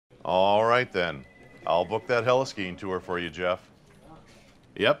All right, then. I'll book that heli-skiing tour for you, Jeff.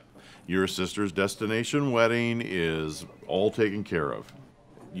 Yep, your sister's destination wedding is all taken care of.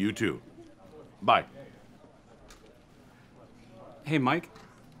 You too. Bye. Hey, Mike.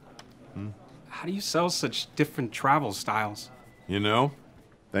 How do you sell such different travel styles? You know,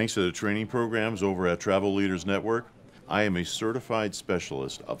 thanks to the training programs over at Travel Leaders Network, I am a certified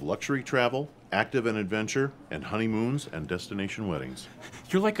specialist of luxury travel, active and adventure, and honeymoons and destination weddings.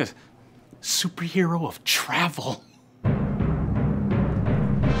 You're like a superhero of travel.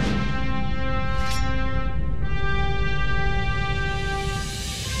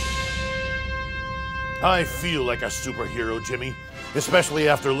 I feel like a superhero, Jimmy, especially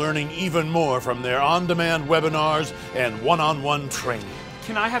after learning even more from their on-demand webinars and one-on-one training.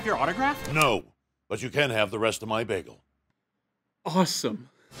 Can I have your autograph? No, but you can have the rest of my bagel. Awesome.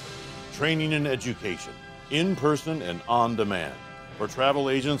 Training and education, in person and on demand, for travel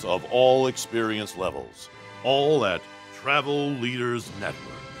agents of all experience levels. All at Travel Leaders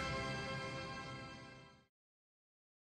Network.